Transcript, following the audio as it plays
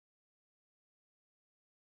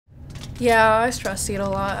Yeah, I stress eat a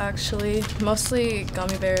lot actually. Mostly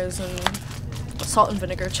gummy bears and salt and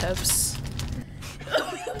vinegar chips.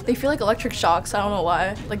 They feel like electric shocks, I don't know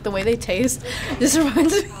why. Like the way they taste just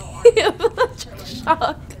reminds me of electric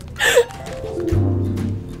shock.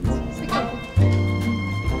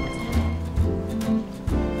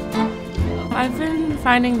 I've been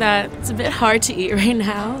finding that it's a bit hard to eat right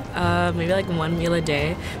now, maybe like one meal a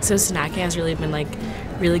day. So snacking has really been like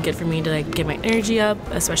really good for me to like get my energy up,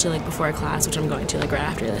 especially like before a class, which I'm going to like right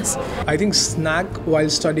after this. I think snack while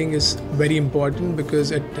studying is very important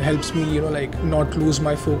because it helps me, like not lose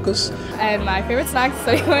my focus. And my favorite snacks to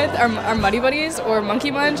study with are Muddy Buddies or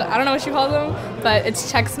Monkey Munch. I don't know what you call them, but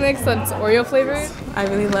it's Chex Mix and it's Oreo flavored. I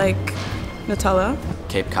really like Nutella.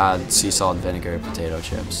 Cape Cod, sea salt and vinegar potato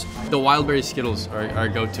chips. The wild berry Skittles are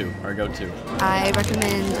go-to. I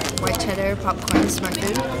recommend white cheddar popcorn smart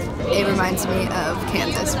food. It reminds me of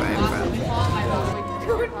Kansas, where I'm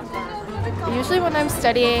from. Usually when I'm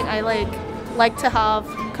studying, I like to have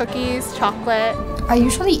cookies, chocolate. I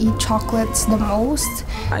usually eat chocolates the most.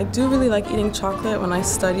 I do really like eating chocolate when I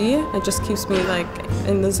study. It just keeps me like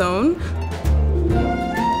in the zone.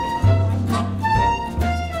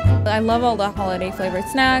 I love all the holiday flavored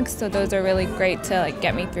snacks, so those are really great to like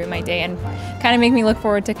get me through my day and kind of make me look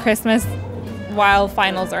forward to Christmas while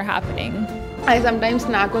finals are happening. I sometimes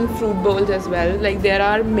snack on fruit bowls as well. Like there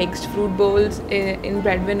are mixed fruit bowls in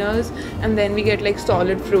breadwinners, and then we get like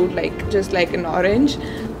solid fruit, like just like an orange.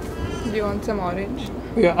 Do you want some orange?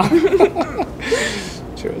 Yeah.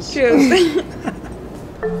 Cheers. Cheers.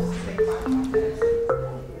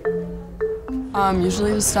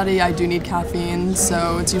 Usually to study I do need caffeine,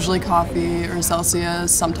 so it's usually coffee or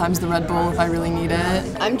Celsius, sometimes the Red Bull if I really need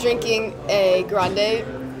it. I'm drinking a grande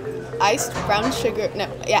iced brown sugar, no.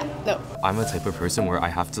 I'm a type of person where I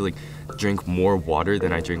have to like drink more water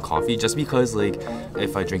than I drink coffee just because like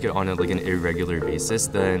if I drink it on an irregular basis,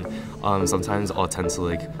 then sometimes I'll tend to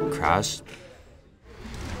like crash.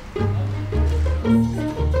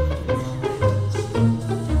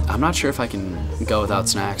 I'm not sure if I can go without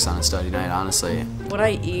snacks on a study night, honestly. When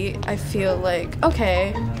I eat, I feel like,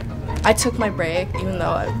 okay, I took my break, even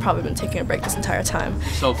though I've probably been taking a break this entire time.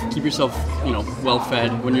 So keep yourself, well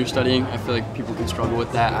fed when you're studying. I feel like people can struggle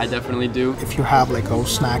with that. I definitely do. If you have like a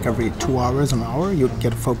snack every 2 hours, an hour, you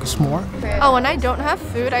get to focus more. Oh, when I don't have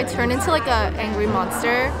food, I turn into like an angry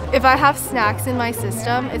monster. If I have snacks in my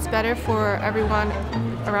system, it's better for everyone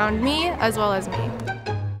around me as well as me.